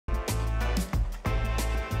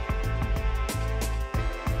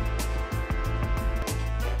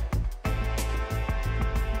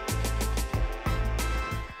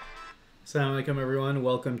Assalamu alaikum, everyone.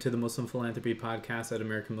 Welcome to the Muslim Philanthropy Podcast at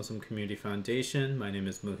American Muslim Community Foundation. My name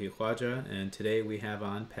is Muhi Khwaja, and today we have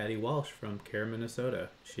on Patti Walsh from CAIR Minnesota.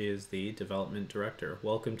 She is the Development Director.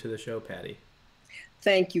 Welcome to the show, Patti.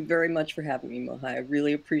 Thank you very much for having me, Mohai. I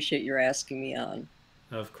really appreciate your asking me on.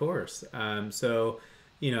 Of course. On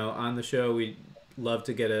the show, we love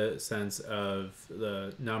to get a sense of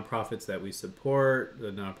the nonprofits that we support,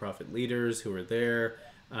 the nonprofit leaders who are there.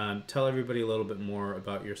 Tell everybody a little bit more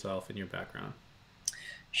about yourself and your background.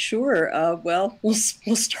 Sure. We'll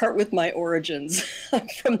start with my origins. I'm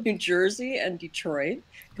from New Jersey and Detroit,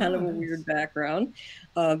 kind Oh, of a nice. weird background.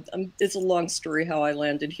 It's a long story how I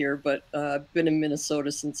landed here, but I've been in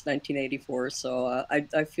Minnesota since 1984, so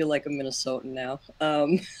I feel like a Minnesotan now.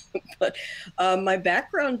 But my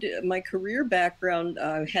background, my career background,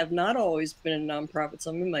 have not always been in nonprofits.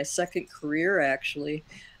 I'm in my second career, actually.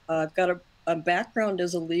 I've got a background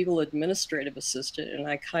as a legal administrative assistant, and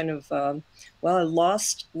I kind of I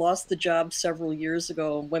lost the job several years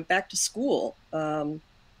ago and went back to school, and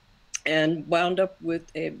wound up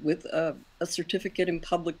with a certificate in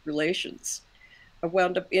public relations. I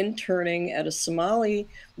wound up interning at a Somali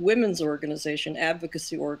women's organization,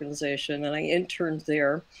 advocacy organization, and I interned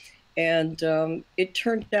there. And it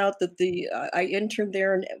turned out that I interned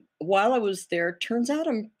there, and while I was there, it turns out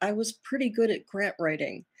I was pretty good at grant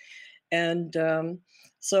writing. And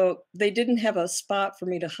so they didn't have a spot for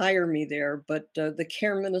me to hire me there, but the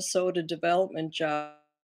CAIR Minnesota development job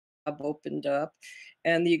opened up,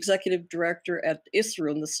 and the executive director at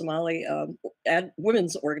ISRUN, the Somali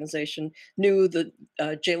women's organization, knew that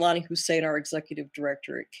Jailani Hussein, our executive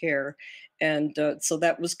director at CAIR, and so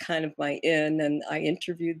that was kind of my in, and I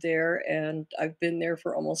interviewed there, and I've been there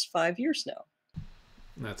for almost 5 years now.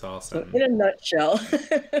 That's So awesome. in a nutshell.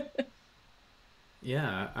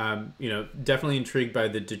 Yeah, definitely intrigued by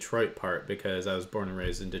the Detroit part because I was born and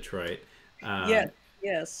raised in Detroit. Yes, Um,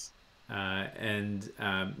 yes. I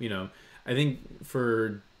think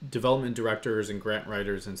for development directors and grant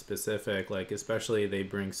writers in specific, like especially, they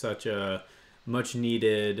bring such a much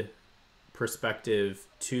needed perspective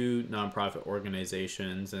to nonprofit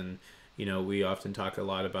organizations, and we often talk a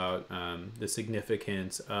lot about the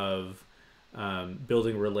significance of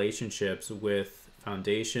building relationships with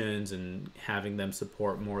foundations and having them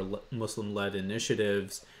support more Muslim-led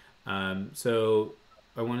initiatives. So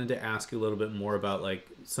I wanted to ask you a little bit more about like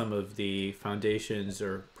some of the foundations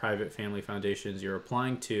or private family foundations you're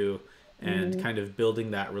applying to, and Mhm. kind of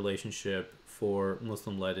building that relationship for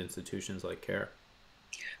Muslim-led institutions like CAIR.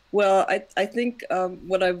 Well, I think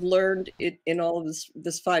what I've learned in all of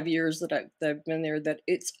this 5 years that I've been there, that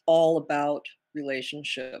it's all about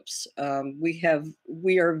relationships.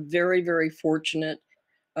 We are very fortunate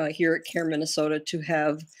here at CAIR Minnesota to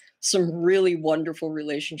have some really wonderful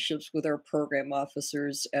relationships with our program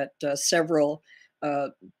officers at several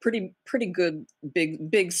pretty good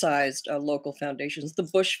big sized local foundations. The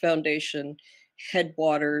Bush Foundation,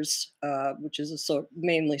 Headwaters, which is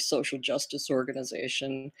mainly social justice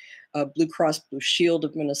organization, Blue Cross Blue Shield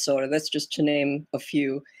of Minnesota. That's just to name a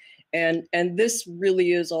few. And this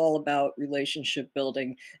really is all about relationship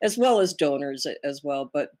building, as well as donors as well.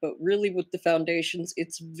 But really with the foundations,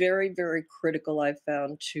 it's very critical, I've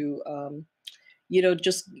found, to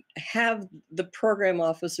just have the program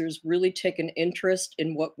officers really take an interest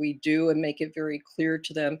in what we do and make it very clear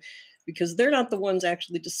to them, because they're not the ones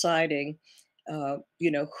actually deciding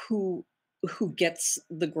who gets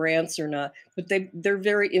the grants or not, but they're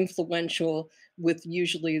very influential with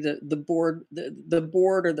usually the board, the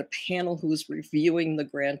board or the panel who's reviewing the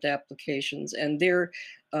grant applications, and their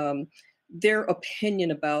opinion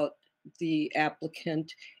about the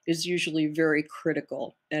applicant is usually very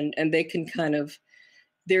critical, and they can kind of,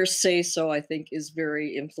 their say so, I think, is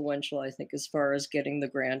very influential, I think, as far as getting the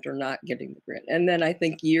grant or not getting the grant. And then I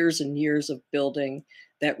think years and years of building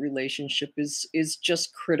that relationship is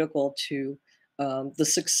just critical to the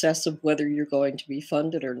success of whether you're going to be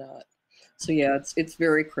funded or not. So yeah, it's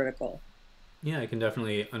very critical. Yeah, I can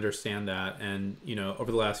definitely understand that. And,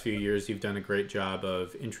 over the last few years, you've done a great job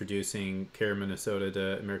of introducing CAIR Minnesota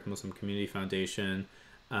to American Muslim Community Foundation,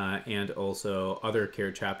 and also other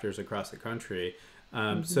CAIR chapters across the country.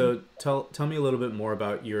 Mhm. So tell me a little bit more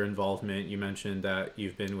about your involvement. You mentioned that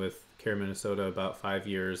you've been with CAIR Minnesota about 5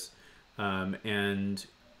 years. And,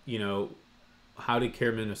 you know, how did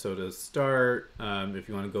CAIR Minnesota start? If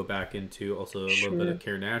you want to go back into also a little bit of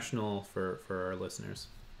Sure. CAIR National for our listeners.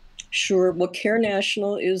 Sure. Well, CAIR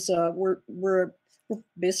National is we're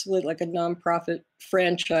basically like a nonprofit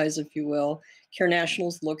franchise, if you will. CAIR National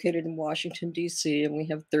is located in Washington D.C., and we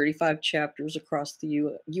have 35 chapters across the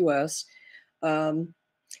U.S. Um,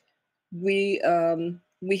 we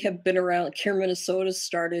We have been around. CAIR Minnesota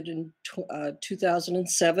started in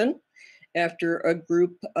 2007 after a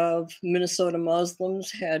group of Minnesota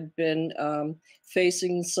Muslims had been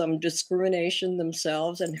facing some discrimination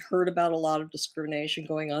themselves and heard about a lot of discrimination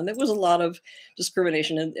going on. There was a lot of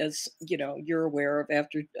discrimination, as you know, you're aware of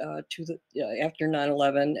after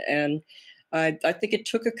 9/11, and I think it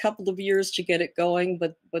took a couple of years to get it going,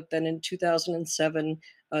 but then in 2007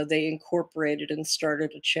 they incorporated and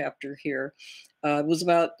started a chapter here. It was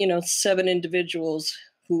about 7 individuals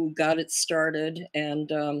who got it started, and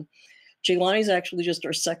Jaylani's actually just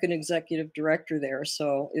our second executive director there.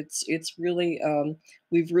 So it's really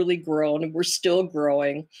we've really grown, and we're still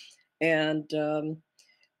growing. And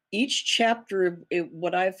each chapter of it,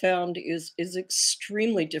 what I found is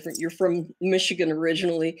extremely different. You're from Michigan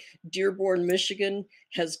originally. Dearborn, Michigan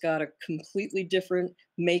has got a completely different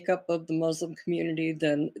makeup of the Muslim community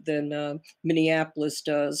than Minneapolis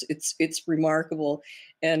does. It's remarkable,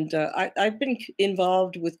 and I've been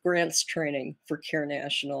involved with grants training for CAIR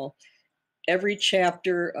National. Every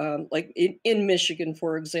chapter, like in Michigan,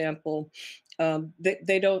 for example,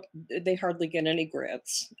 they hardly get any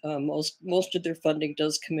grants. Most of their funding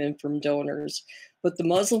does come in from donors, but the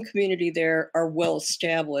Muslim community there are well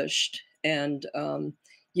established and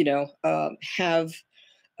have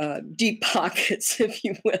deep pockets, if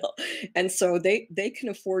you will, and so they can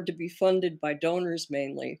afford to be funded by donors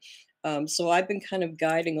mainly. So I've been kind of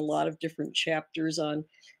guiding a lot of different chapters on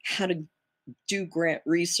how to do grant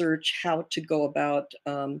research, how to go about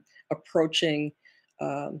approaching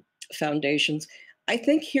foundations. I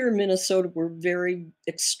think here in Minnesota, we're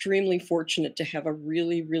extremely fortunate to have a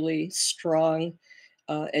really, really strong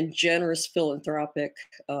and generous philanthropic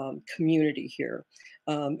community here.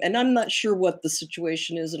 And I'm not sure what the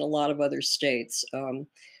situation is in a lot of other states.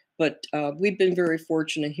 But we've been very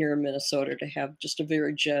fortunate here in Minnesota to have just a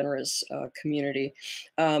very generous community.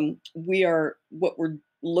 What we're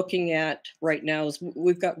looking at right now is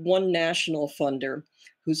we've got one national funder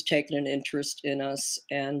who's taken an interest in us,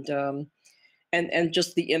 and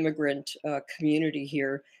just the immigrant community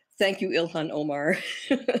here. Thank you, Ilhan Omar,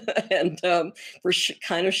 and for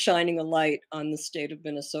kind of shining a light on the state of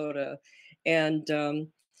Minnesota. And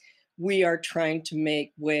we are trying to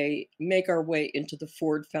make our way into the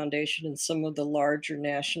Ford Foundation and some of the larger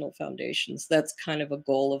national foundations. That's kind of a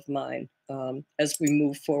goal of mine as we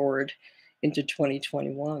move forward into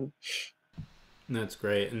 2021. That's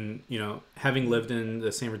great. And, having lived in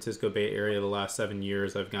the San Francisco Bay Area the last 7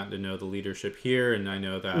 years, I've gotten to know the leadership here. And I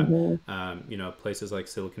know that, places like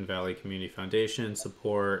Silicon Valley Community Foundation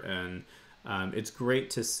support. And it's great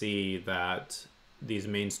to see that these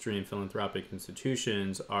mainstream philanthropic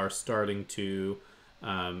institutions are starting to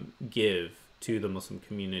give to the Muslim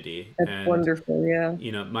community. That's wonderful, yeah.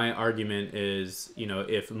 My argument is,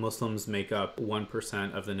 if Muslims make up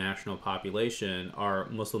 1% of the national population, are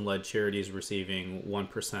Muslim-led charities receiving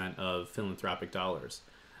 1% of philanthropic dollars?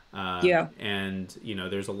 Yeah. And,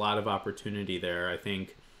 there's a lot of opportunity there. I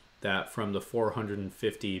think that from the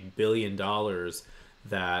 $450 billion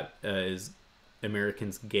that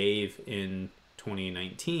Americans gave in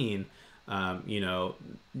 2019,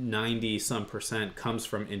 90 some percent comes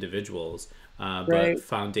from individuals, but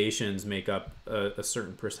foundations make up a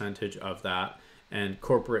certain percentage of that, and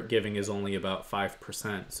corporate giving is only about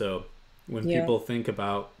 5%. So when people think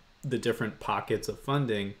about the different pockets of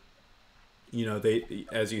funding, they,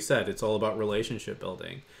 as you said, it's all about relationship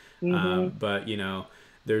building. But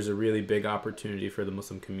there's a really big opportunity for the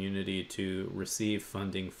Muslim community to receive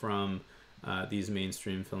funding from these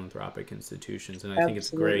mainstream philanthropic institutions. And I think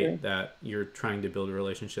it's great that you're trying to build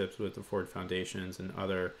relationships with the Ford Foundations and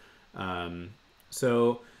other.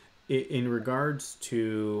 So in regards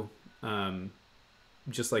to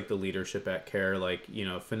just like the leadership at CAIR, like,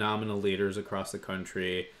 phenomenal leaders across the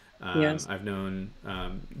country. I've known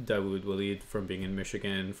Dawood Walid from being in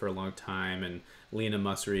Michigan for a long time, and Lena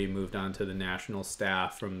Musri moved on to the national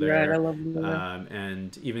staff from there. Right, I love Lena.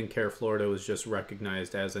 And even CAIR Florida was just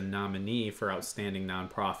recognized as a nominee for Outstanding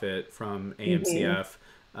Nonprofit from AMCF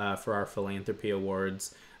for our Philanthropy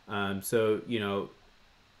Awards. So,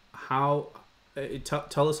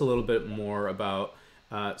 tell us a little bit more about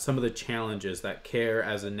some of the challenges that CAIR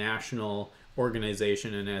as a national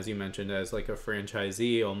organization, and as you mentioned, as like a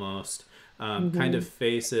franchisee almost, kind of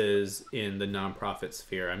faces in the nonprofit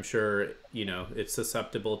sphere. I'm sure, it's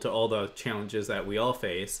susceptible to all the challenges that we all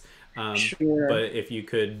face. Sure. But if you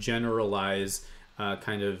could generalize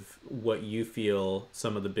kind of what you feel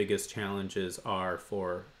some of the biggest challenges are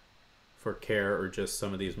for CAIR, or just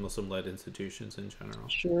some of these Muslim-led institutions in general.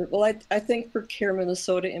 Sure. Well, I think for CAIR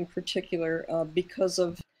Minnesota in particular, because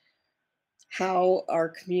of how our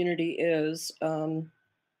community is,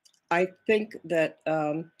 I think that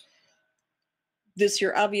this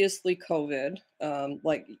year, obviously COVID,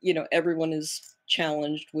 like, you know, everyone is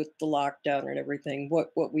challenged with the lockdown and everything.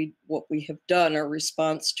 What we have done, our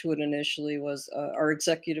response to it initially was our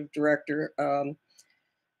executive director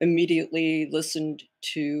immediately listened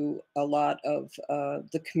to a lot of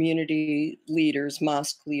the community leaders,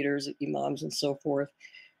 mosque leaders, imams, and so forth,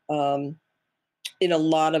 um, in a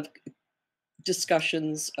lot of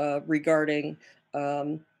discussions regarding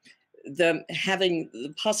them having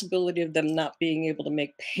the possibility of them not being able to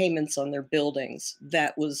make payments on their buildings.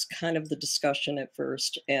 That was kind of the discussion at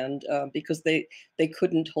first, and because they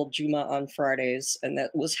couldn't hold Juma on Fridays, and that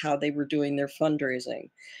was how they were doing their fundraising.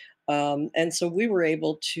 And so we were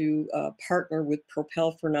able to partner with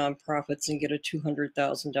Propel for Nonprofits and get a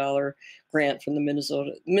 $200,000 grant from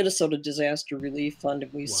the Minnesota Disaster Relief Fund,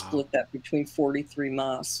 and we Wow, split that between 43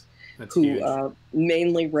 mosques that's who huge.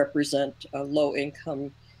 mainly represent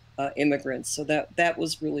low-income immigrants. So that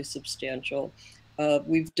was really substantial.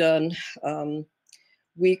 We've done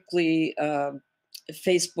weekly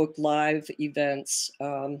Facebook Live events.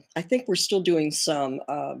 I think we're still doing some,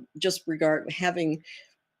 just regard having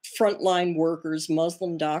frontline workers,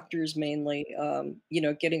 Muslim doctors mainly, you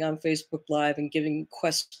know, getting on Facebook Live and giving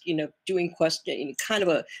doing question, kind of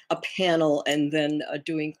a panel, and then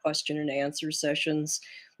doing question and answer sessions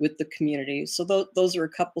with the community. So those are a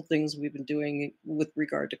couple things we've been doing with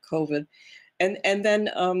regard to COVID. And then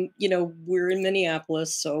you know, we're in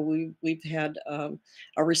Minneapolis, so we've had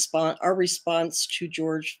our response to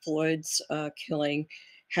George Floyd's killing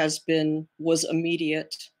was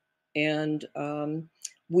immediate, and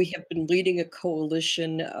we have been leading a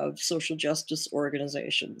coalition of social justice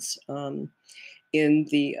organizations. In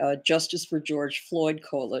the Justice for George Floyd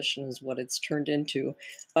Coalition is what it's turned into.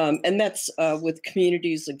 And that's with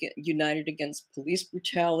communities united against police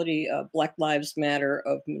brutality, Black Lives Matter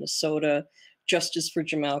of Minnesota, Justice for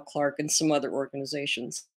Jamal Clark, and some other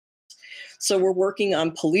organizations. So we're working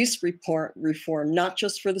on police reform, not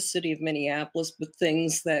just for the city of Minneapolis, but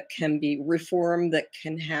things that can be reformed, that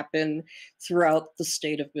can happen throughout the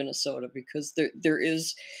state of Minnesota, because there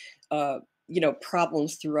is you know,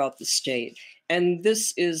 problems throughout the state. And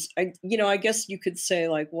this is, you know, I guess you could say,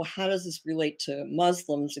 like, well, how does this relate to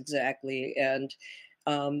Muslims exactly? And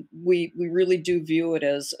we really do view it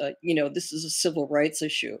as, you know, this is a civil rights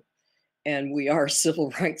issue. And we are a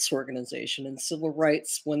civil rights organization, and civil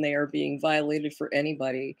rights, when they are being violated for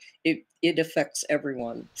anybody, it affects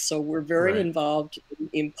everyone. So we're very Right. involved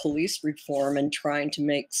in police reform and trying to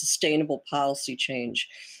make sustainable policy change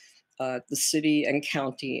the city and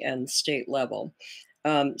county and state level.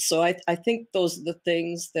 So I think those are the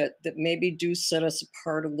things that maybe do set us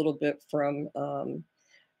apart a little bit from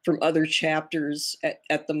other chapters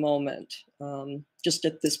at the moment, just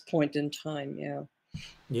at this point in time. Yeah.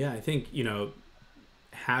 Yeah, I think, you know,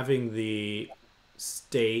 having the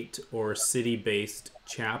state or city based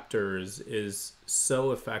chapters is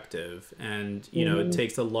so effective, and you know it Hmm.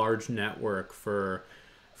 takes a large network for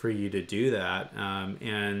you to do that.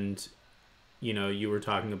 And you know, you were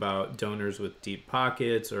talking about donors with deep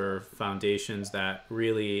pockets or foundations that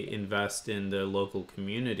really invest in the local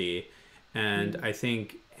community, and I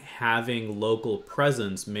think having local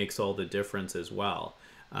presence makes all the difference as well.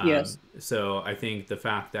 Yes. So I think the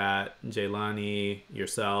fact that Jaylani,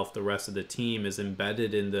 yourself, the rest of the team is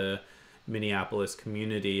embedded in the Minneapolis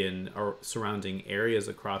community and our surrounding areas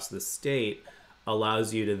across the state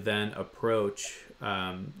allows you to then approach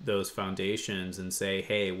those foundations and say,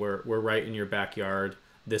 "Hey, we're right in your backyard.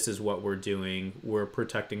 This is what we're doing. We're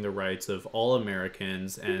protecting the rights of all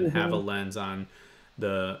Americans," and have a Hmm. lens on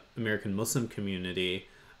the American Muslim community.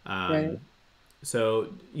 Right.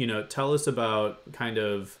 So, you know, tell us about kind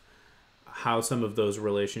of how some of those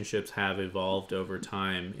relationships have evolved over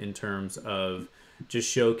time in terms of just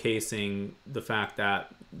showcasing the fact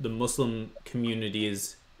that the Muslim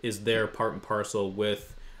communities is there part and parcel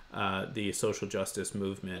with the social justice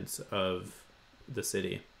movements of the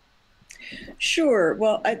city. Sure.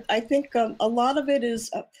 Well, I think a lot of it is.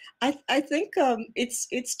 I think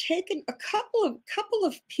it's taken a couple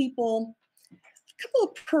of people, a couple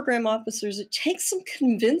of program officers. It takes some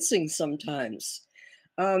convincing sometimes,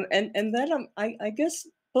 and then I guess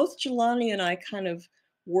both Jelani and I kind of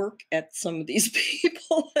work at some of these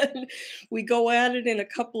people, and we go at it in a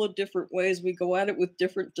couple of different ways. We go at it with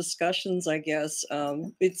different discussions, I guess.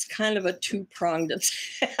 It's kind of a two-pronged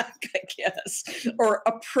attack, I guess, or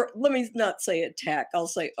let me not say attack. I'll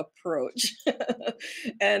say approach.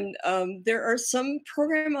 And there are some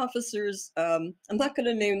program officers. I'm not going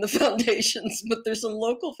to name the foundations, but there's some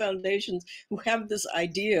local foundations who have this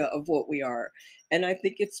idea of what we are, And I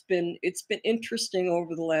think it's been interesting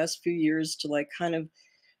over the last few years to like kind of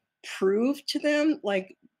prove to them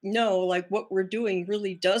like, no, like what we're doing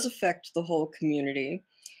really does affect the whole community.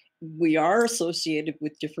 We are associated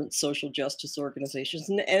with different social justice organizations,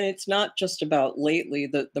 and it's not just about lately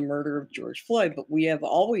the murder of George Floyd, but we have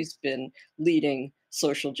always been leading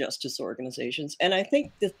social justice organizations. And Right. I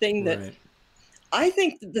think that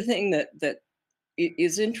the thing that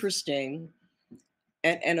is interesting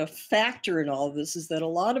and a factor in all of this is that a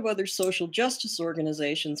lot of other social justice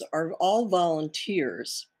organizations are all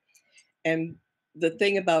volunteers. And the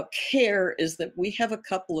thing about CAIR is that we have a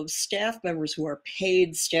couple of staff members who are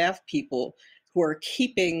paid staff people who are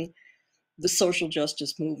keeping the social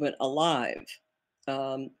justice movement alive.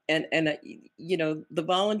 The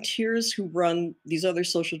volunteers who run these other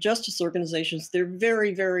social justice organizations, they're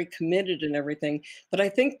very, very committed and everything. But I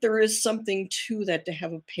think there is something to that to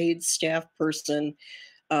have a paid staff person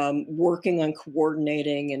working on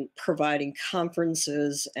coordinating and providing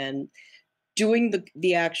conferences and doing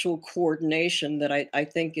the actual coordination that I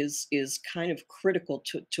think is kind of critical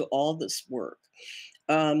to all this work.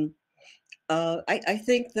 Um, I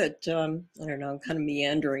think that I don't know. I'm kind of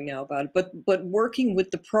meandering now about it, but working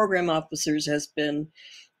with the program officers has been,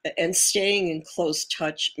 and staying in close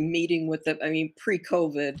touch, meeting with them. I mean,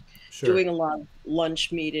 pre-COVID, Sure. doing a lot of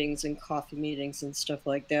lunch meetings and coffee meetings and stuff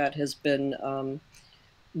like that has been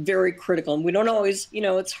very critical. And we don't always,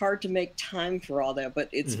 it's hard to make time for all that, but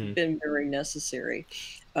it's Hmm. been very necessary.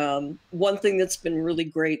 One thing that's been really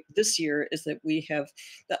great this year is that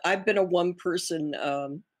I've been a one person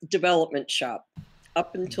development shop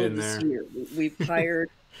up until Been this there. year. We've hired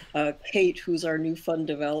Kate, who's our new fund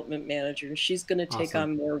development manager, and she's going to take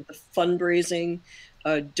Awesome. on more of the fundraising,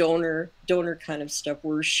 donor kind of stuff.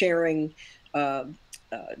 We're sharing uh,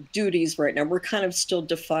 duties right now. We're kind of still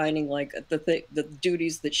defining like the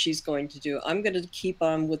duties that she's going to do. I'm going to keep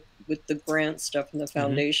on with the grant stuff and the Hmm.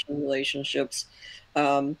 foundation relationships,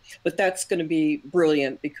 but that's going to be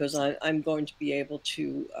brilliant because I'm going to be able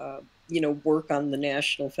to work on the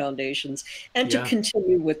national foundations and to Yeah.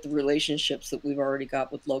 continue with the relationships that we've already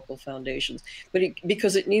got with local foundations. But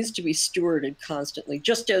because it needs to be stewarded constantly,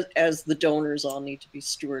 just as the donors all need to be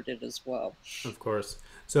stewarded as well. Of course.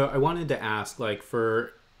 So I wanted to ask, like,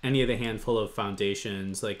 for any of the handful of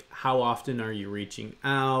foundations, like, how often are you reaching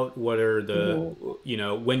out? What are the,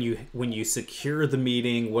 Mhm. when you secure the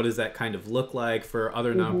meeting, what does that kind of look like for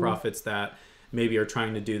other Mhm. nonprofits that maybe are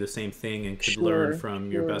trying to do the same thing and could learn Sure, from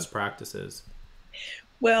your sure. best practices?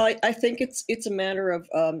 Well, I think it's a matter of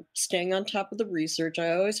staying on top of the research.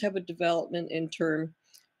 I always have a development intern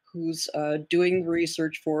who's doing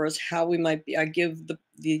research for us. How we might be. I give the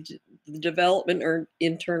development or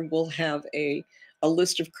intern will have a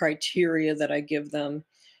list of criteria that I give them,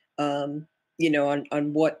 um,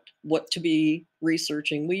 on what to be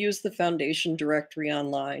researching. We use the foundation directory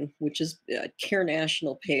online, which is CAIR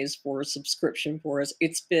National pays for a subscription for us.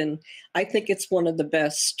 I think it's one of the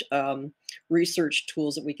best research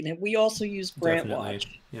tools that we can have. We also use Definitely. GrantWatch.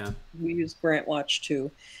 Yeah. We use GrantWatch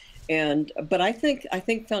too. And but I think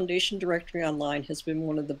Foundation Directory Online has been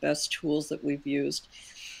one of the best tools that we've used.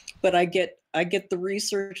 But I get the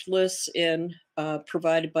research lists in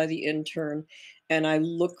provided by the intern, and I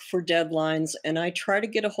look for deadlines, and I try to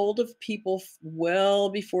get a hold of people well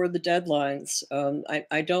before the deadlines.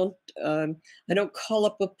 I don't call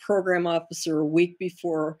up a program officer a week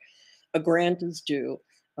before a grant is due.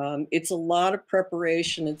 It's a lot of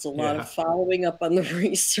preparation. It's a lot of Yeah. following up on the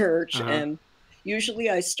research, Uh-huh. and usually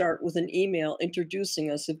I start with an email introducing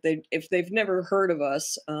us if they've never heard of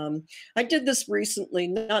us. I did this recently,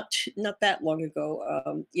 not that long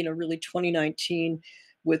ago. Really 2019,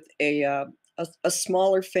 with a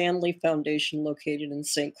smaller family foundation located in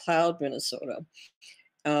St. Cloud, Minnesota.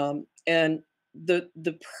 And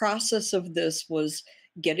the process of this was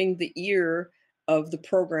getting the ear of the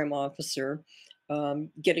program officer,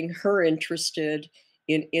 getting her interested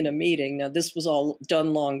in a meeting. Now this was all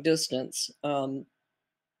done long distance,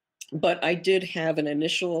 but I did have an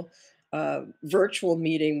initial virtual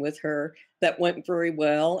meeting with her that went very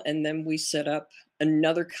well, and then we set up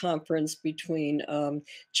another conference between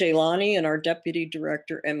Jaylani and our deputy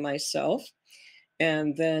director and myself,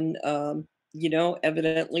 and then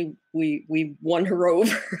evidently we won her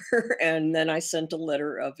over, and then I sent a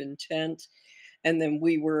letter of intent, and then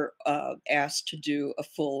we were asked to do a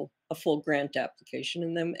full grant application,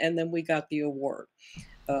 and then we got the award.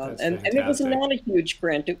 That's And it was fantastic. not a huge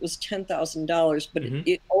grant. It was $10,000, but it, Hmm.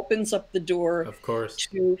 it opens up the door Of course.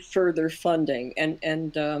 to further funding and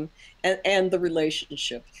the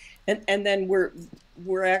relationship. And then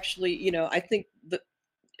we're actually, I think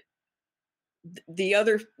the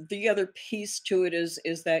other piece to it is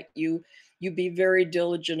that you be very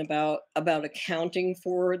diligent about accounting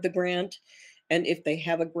for the grant, and if they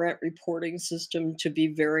have a grant reporting system, to be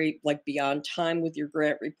very, like, be on time with your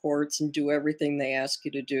grant reports and do everything they ask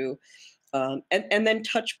you to do. And then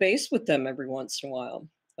touch base with them every once in a while,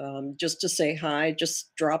 just to say hi,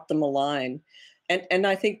 just drop them a line. And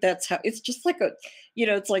I think that's how it's just like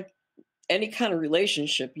it's like any kind of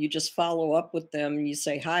relationship. You just follow up with them and you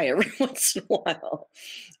say hi every once in a while.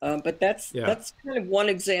 But that's Yeah. that's kind of one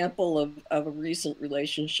example of a recent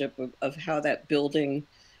relationship of how that building,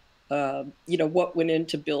 what went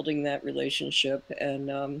into building that relationship.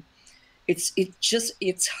 And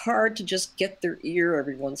it's hard to just get their ear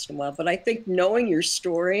every once in a while. But I think knowing your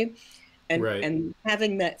story and Right. and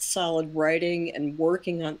having that solid writing and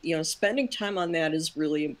working on, spending time on that is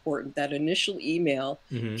really important. That initial email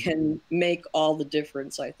Hmm. can make all the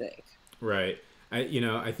difference, I think. Right.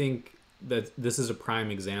 I think that this is a prime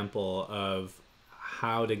example of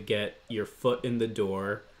how to get your foot in the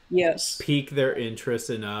door, Yes. pique their interest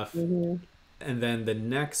enough, Hmm. and then the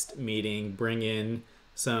next meeting bring in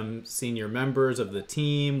some senior members of the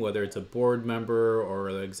team, whether it's a board member or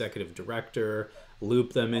an executive director,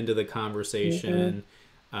 loop them into the Hmm. conversation.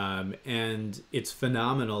 And it's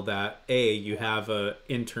phenomenal that you have a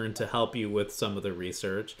intern to help you with some of the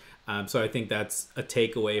research. So I think that's a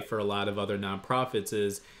takeaway for a lot of other nonprofits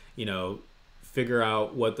is, you know, figure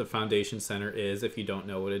out what the foundation center is if you don't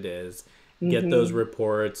know what it is. Get those Hmm.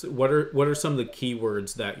 reports. What are some of the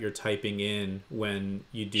keywords that you're typing in when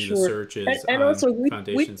you do the Sure. And, searches and on also we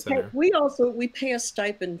foundation pay, center? we pay a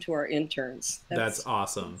stipend to our interns. That's That's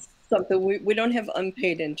awesome. something. We don't have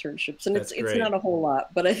unpaid internships, and That's it's not great. a whole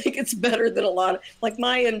lot, but I think it's better than a lot of, like,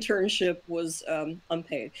 my internship was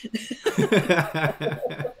unpaid.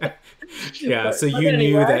 Yeah, but so but you anyway,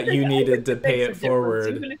 knew that you I think needed to it pay makes a it difference,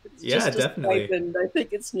 forward. even if it's Yeah, just a definitely. stipend. I think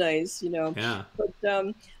it's nice. Yeah.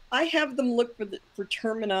 But I have them look for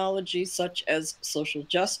terminology such as social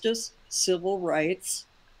justice, civil rights,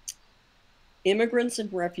 immigrants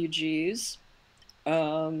and refugees.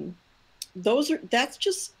 Um, that's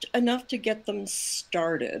just enough to get them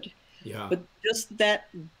started. Yeah. But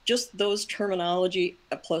just those terminology,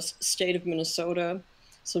 plus state of Minnesota.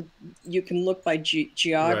 So you can look by Right.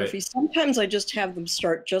 geography. Sometimes I just have them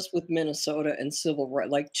start just with Minnesota and civil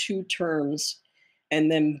rights, like two terms,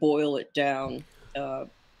 and then boil it down uh,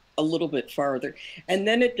 a little bit farther. And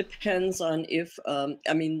then it depends on if,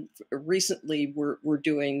 I mean, recently we're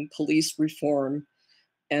doing police reform,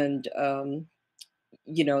 and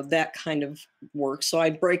that kind of work. So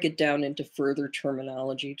I break it down into further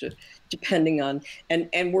terminology to depending on,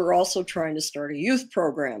 and we're also trying to start a youth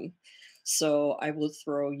program. So I will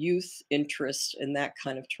throw youth interest and that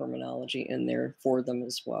kind of terminology in there for them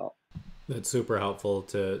as well. That's super helpful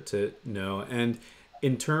to know. And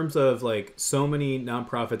in terms of like so many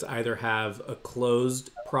nonprofits either have a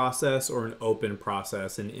closed process or an open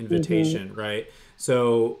process, an Hmm. invitation, right?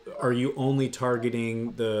 So are you only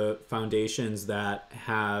targeting the foundations that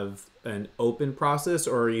have an open process,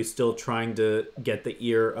 or are you still trying to get the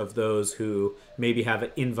ear of those who maybe have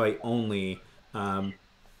an invite only? Um,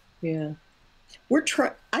 Yeah.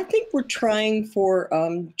 I think we're trying for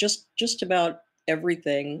just about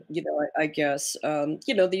everything, I guess.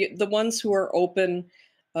 The ones who are open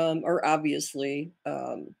are obviously,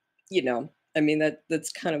 I mean,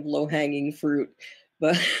 that's kind of low hanging fruit.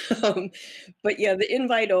 But um, but yeah, the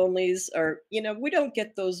invite onlys are, we don't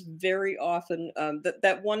get those very often.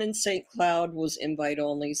 That one in St. Cloud was invite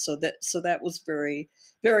only, so that was very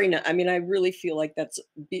nice. I mean, I really feel like that's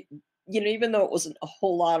even though it wasn't a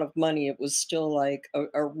whole lot of money, it was still like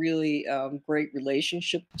a really great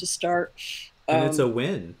relationship to start. and it's a Um,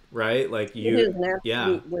 win, right? Like it you, is an yeah,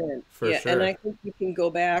 absolute win. for Yeah, and sure. I think we can go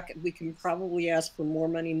back. We can probably ask for more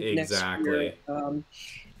money next year. Exactly.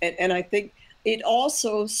 And I think it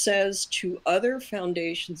also says to other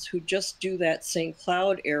foundations who just do that St.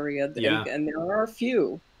 Cloud area, and, Yeah. and there are a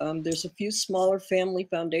few. There's a few smaller family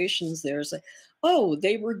foundations there. It's like, oh,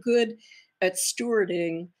 they were good at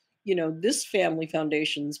stewarding, this family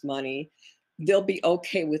foundation's money. They'll be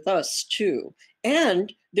okay with us too.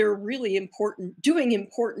 And they're really doing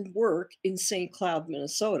important work in St. Cloud,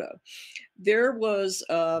 Minnesota. There was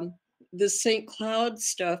the St. Cloud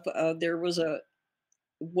stuff. There was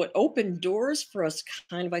what opened doors for us,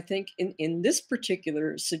 kind of, I think, in this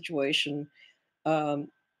particular situation,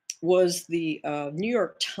 um, was the New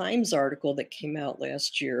York Times article that came out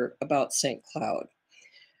last year about St. Cloud.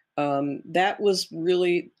 That was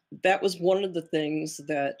one of the things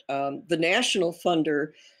that the national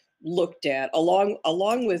funder looked at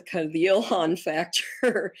along with kind of the Ilhan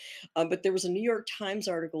factor. But there was a New York Times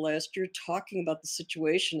article last year talking about the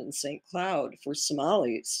situation in St. Cloud for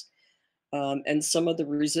Somalis, and some of the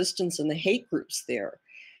resistance and the hate groups there.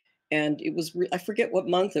 And it was I forget what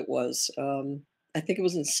month it was. I think it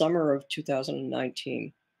was in summer of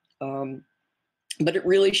 2019. But it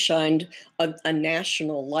really shined a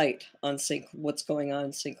national light on what's going on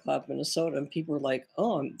in St. Cloud, Minnesota, and people were like,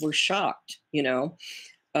 "Oh, we're shocked," you know.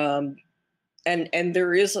 Um, and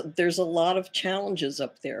there's a lot of challenges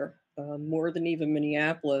up there, more than even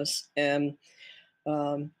Minneapolis. And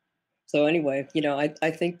um, so anyway,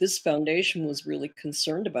 I think this foundation was really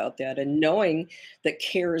concerned about that, and knowing that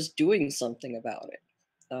CAIR is doing something about it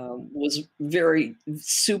was very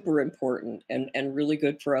super important, and really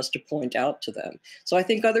good for us to point out to them. So I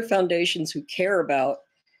think other foundations who care about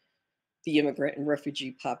the immigrant and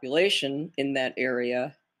refugee population in that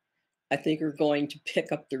area, I think are going to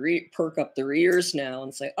perk up their ears now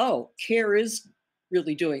and say, "Oh, CAIR is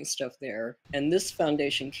really doing stuff there, and this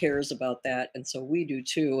foundation cares about that, and so we do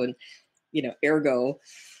too." And ergo,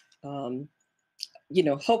 um,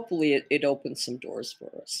 hopefully it opens some doors for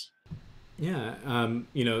us. Yeah,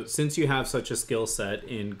 since you have such a skill set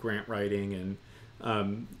in grant writing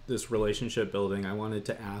and this relationship building, I wanted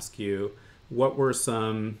to ask you, what were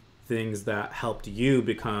some things that helped you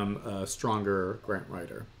become a stronger grant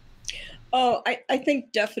writer? Oh, I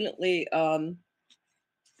think definitely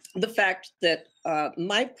the fact that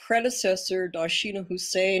my predecessor, Darshina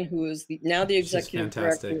Hussain, who is now the She's executive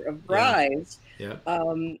fantastic. director of Yeah, RISE, yeah.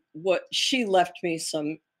 what she left me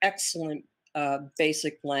some excellent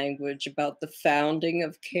basic language about the founding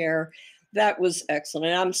of CAIR. That was excellent,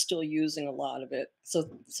 and I'm still using a lot of it. So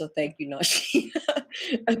thank you, Nashina.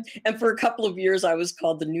 And for a couple of years, I was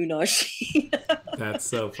called the new Nashina. That's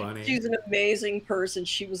so funny. She's an amazing person.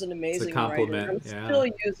 She was an It's a amazing writer. compliment. I'm Yeah. still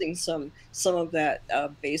using some of that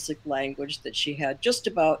basic language that she had, just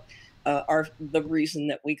about the reason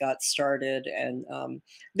that we got started. And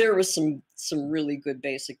there was some really good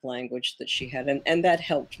basic language that she had, and that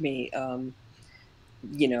helped me,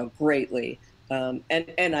 greatly.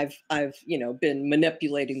 And I've been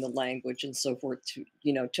manipulating the language and so forth to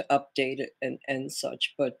update it and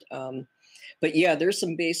such. But yeah, there's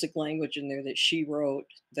some basic language in there that she wrote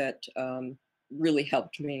that really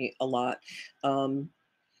helped me a lot.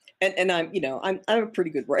 And I'm a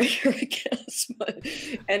pretty good writer, I guess. But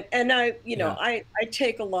and I Yeah. I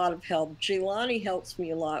take a lot of help. Jelani helps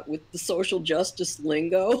me a lot with the social justice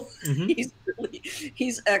lingo. Hmm.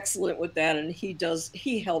 He's excellent with that, and he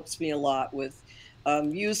helps me a lot with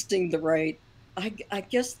using the right, I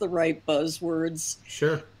guess, the right buzzwords,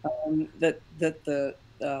 Sure. that the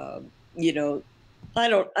you know I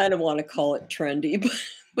don't want to call it trendy,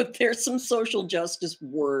 but there's some social justice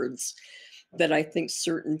words that I think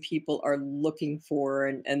certain people are looking for,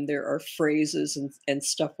 and there are phrases and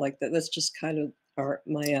stuff like that. That's just kind of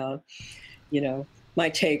you know my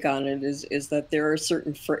take on it, is that there are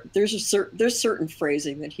there's certain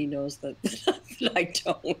phrasing that he knows that, that I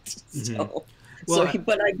don't. Hmm. So Well,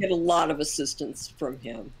 but I get a lot of assistance from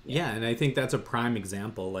him. Yeah. yeah, and I think that's a prime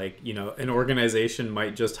example. Like, an organization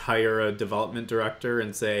might just hire a development director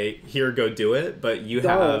and say, "Here, go do it." But you Go,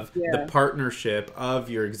 have the yeah. partnership of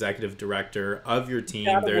your executive director, of your team.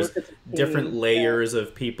 Gotta There's work as a different team. Yeah. layers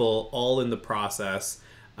of people all in the process.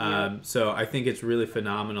 Yeah. So I think it's really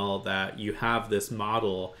phenomenal that you have this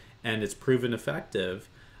model and it's proven effective.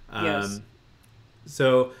 Yes. Um,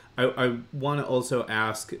 So I want to also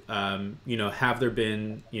ask, have there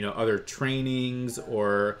been, other trainings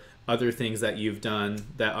or other things that you've done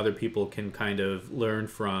that other people can kind of learn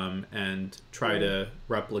from and try Yeah. to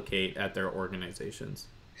replicate at their organizations?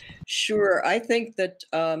 Sure. I think that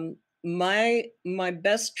my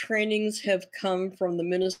best trainings have come from the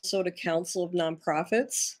Minnesota Council of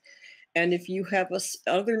Nonprofits. And if you have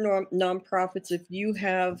other nonprofits, if you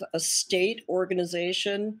have a state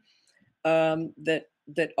organization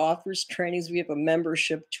that offers trainings, we have a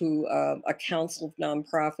membership to a council of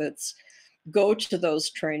nonprofits. Go to those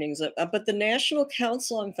trainings. But the National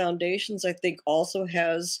Council on Foundations, I think, also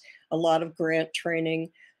has a lot of grant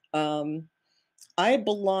training. Um, I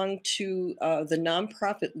belong to the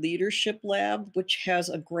Nonprofit Leadership Lab, which has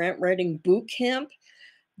a grant writing boot camp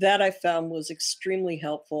that I found was extremely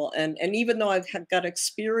helpful. And even though got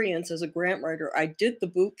experience as a grant writer, I did the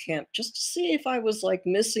boot camp just to see if I was like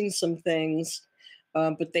missing some things.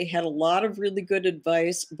 But they had a lot of really good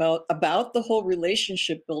advice about the whole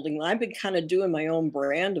relationship building. I've been kind of doing my own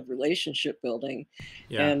brand of relationship building,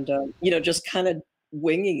 Yeah. and just kind of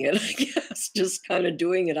winging it, I guess, just kind of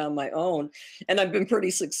doing it on my own. And I've been pretty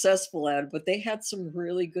successful at it. But they had some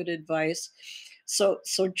really good advice. So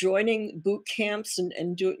joining boot camps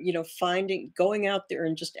and do, going out there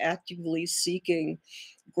and just actively seeking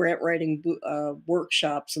grant writing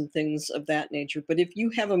workshops and things of that nature. But if you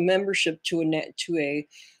have a membership to a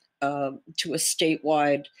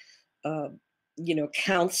statewide uh,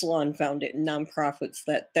 council on founded nonprofits,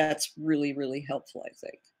 that's really, really helpful, I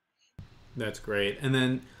think. That's great. And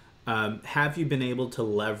then, have you been able to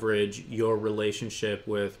leverage your relationship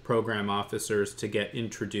with program officers to get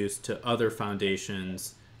introduced to other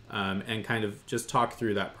foundations, and kind of just talk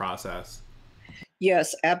through that process?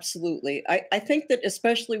 Yes, absolutely. I think that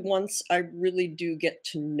especially once I really do get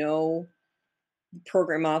to know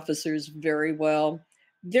program officers very well,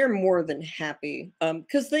 they're more than happy,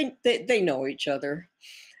 because they know each other.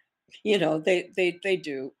 They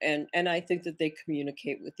do, and I think that they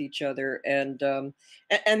communicate with each other, and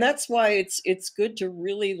that's why it's good to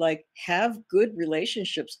really like have good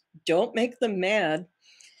relationships. Don't make them mad.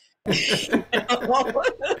 That's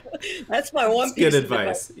my It's one good piece of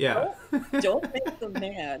advice. advice. Yeah. Don't make them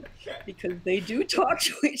mad, because they do talk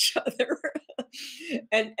to each other.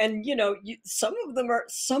 And some of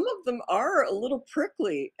them are a little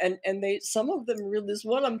prickly, and they some of them really, this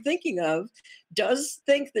one I'm thinking of does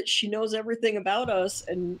think that she knows everything about us,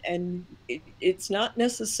 and it's not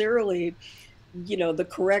necessarily the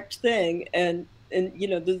correct thing. And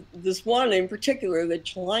this one in particular that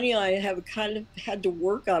Jelani and I have kind of had to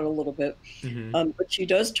work on a little bit. Hmm. But she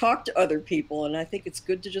does talk to other people, and I think it's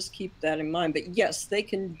good to just keep that in mind. But yes, they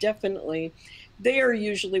can definitely, they are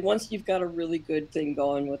usually, once you've got a really good thing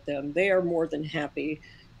going with them, they are more than happy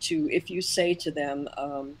to, if you say to them,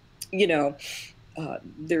 you know,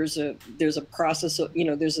 there's a process of,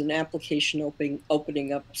 there's an application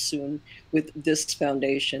opening up soon with this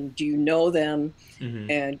foundation. Do you know them? Hmm.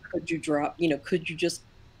 And could you just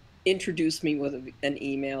introduce me with an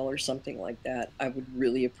email or something like that? I would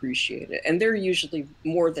really appreciate it. And they're usually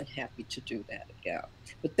more than happy to do that. Yeah.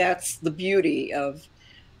 But that's the beauty of,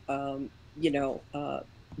 um, you know, uh,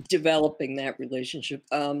 developing that relationship.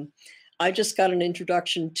 I just got an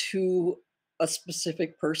introduction to a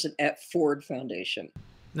specific person at Ford Foundation.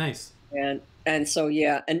 Nice. And so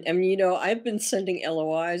yeah, and I've been sending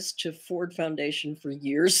LOIs to Ford Foundation for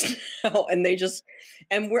years now, and they just,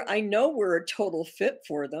 and I know we're a total fit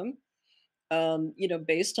for them,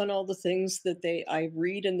 based on all the things that I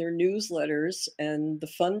read in their newsletters and the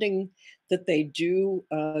funding that they do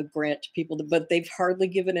grant to people, but they've hardly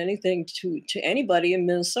given anything to anybody in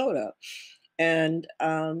Minnesota. And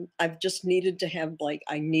I've just needed to have, like,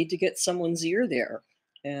 I need to get someone's ear there,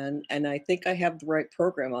 and I think I have the right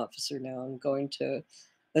program officer now. I'm going to,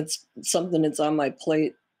 that's something that's on my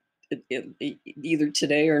plate, either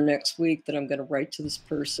today or next week, that I'm going to write to this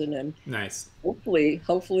person and Nice. hopefully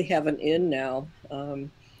have an in now.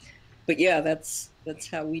 But yeah, that's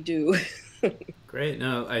how we do. Great.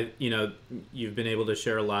 No, you've been able to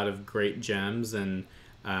share a lot of great gems, and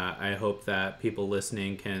I hope that people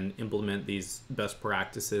listening can implement these best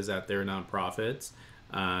practices at their nonprofits.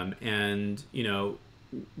 And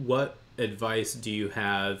what advice do you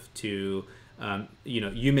have to,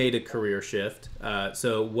 you made a career shift.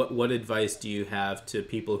 So what advice do you have to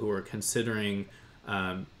people who are considering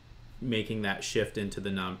making that shift into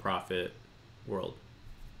the nonprofit world?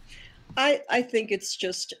 I think it's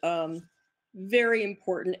just very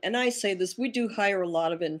important. And I say this, we do hire a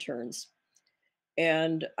lot of interns.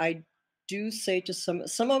 And I do say to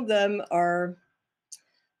some of them are,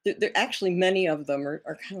 they're actually, many of them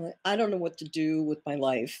are kind of like, I don't know what to do with my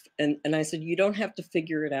life. And I said, you don't have to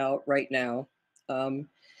figure it out right now. Um,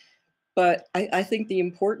 but I think the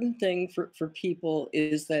important thing for people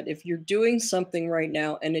is that if you're doing something right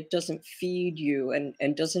now and it doesn't feed you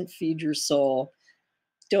and doesn't feed your soul,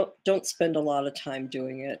 don't spend a lot of time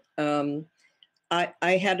doing it.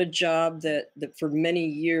 I had a job that for many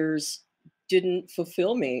years didn't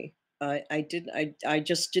fulfill me. I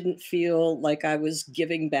just didn't feel like I was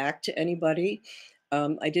giving back to anybody.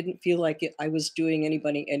 I didn't feel like I was doing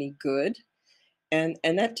anybody any good, and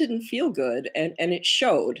that didn't feel good, and it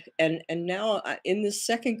showed. And now in this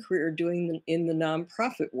second career doing in the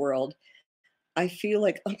nonprofit world, I feel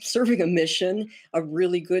like I'm serving a mission, a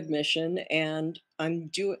really good mission, and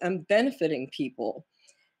I'm benefiting people,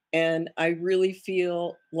 and I really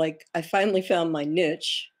feel like I finally found my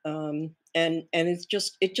niche. And it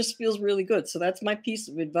just feels really good. So that's my piece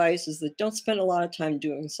of advice: is that don't spend a lot of time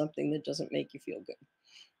doing something that doesn't make you feel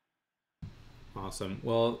good. Awesome.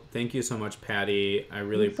 Well, thank you so much, Patty. I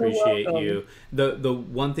really You're so appreciate welcome. you. The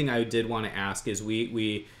one thing I did want to ask is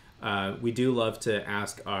we do love to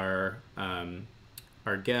ask our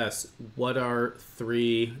guests, what are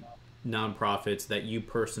three nonprofits that you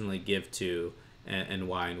personally give to, and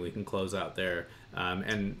why, and we can close out there.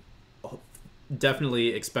 And definitely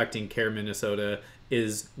expecting CAIR Minnesota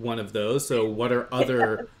is one of those. So what are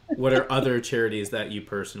other charities that you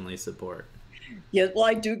personally support? Yeah, well,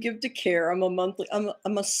 I do give to CARE.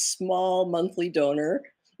 I'm a small monthly donor,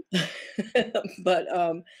 but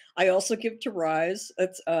I also give to Rise.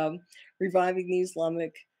 That's Reviving the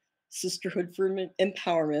Islamic Sisterhood for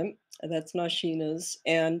Empowerment. That's Nashina's.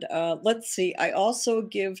 And let's see, I also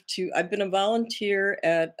give to, I've been a volunteer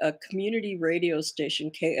at a community radio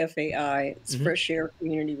station, KFAI. It's Hmm. Fresh Air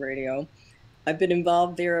Community Radio. I've been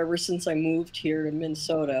involved there ever since I moved here in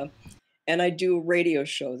Minnesota, and I do a radio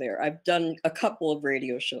show there. I've done a couple of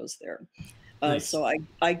radio shows there. Nice. So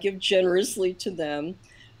I give generously to them.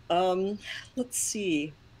 Um, let's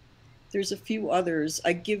see. There's a few others.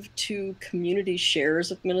 I give to Community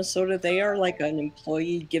Shares of Minnesota. They are like an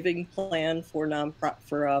employee giving plan for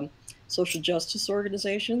social justice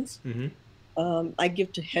organizations. Hmm. I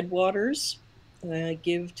give to Headwaters. And I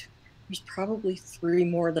give to, there's probably three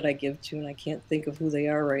more that I give to, and I can't think of who they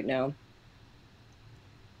are right now.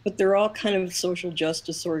 But they're all kind of social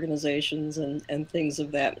justice organizations and things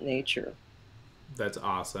of that nature. That's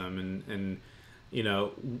awesome. And you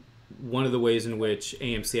know, one of the ways in which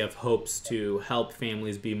AMCF hopes to help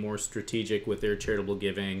families be more strategic with their charitable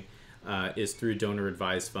giving is through donor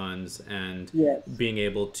advised funds and Yes. being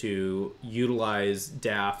able to utilize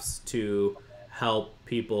DAFs to help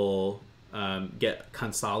people get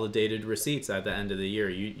consolidated receipts at the end of the year.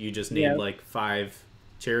 You just named Yeah, like five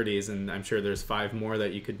charities, and I'm sure there's five more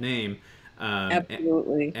that you could name. Um,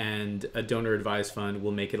 absolutely. and a donor advised fund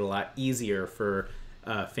will make it a lot easier for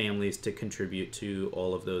families to contribute to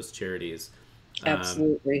all of those charities. Um,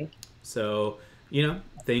 Absolutely. so,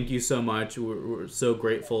 thank you so much. We're so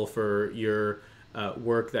grateful for your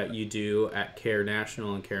work that you do at CAIR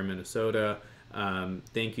National and CAIR Minnesota.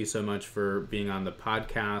 Thank you so much for being on the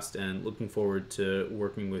podcast, and looking forward to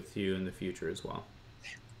working with you in the future as well.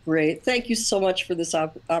 Great. Thank you so much for this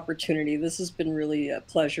opportunity. This has been really a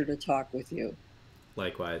pleasure to talk with you.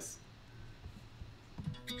 Likewise.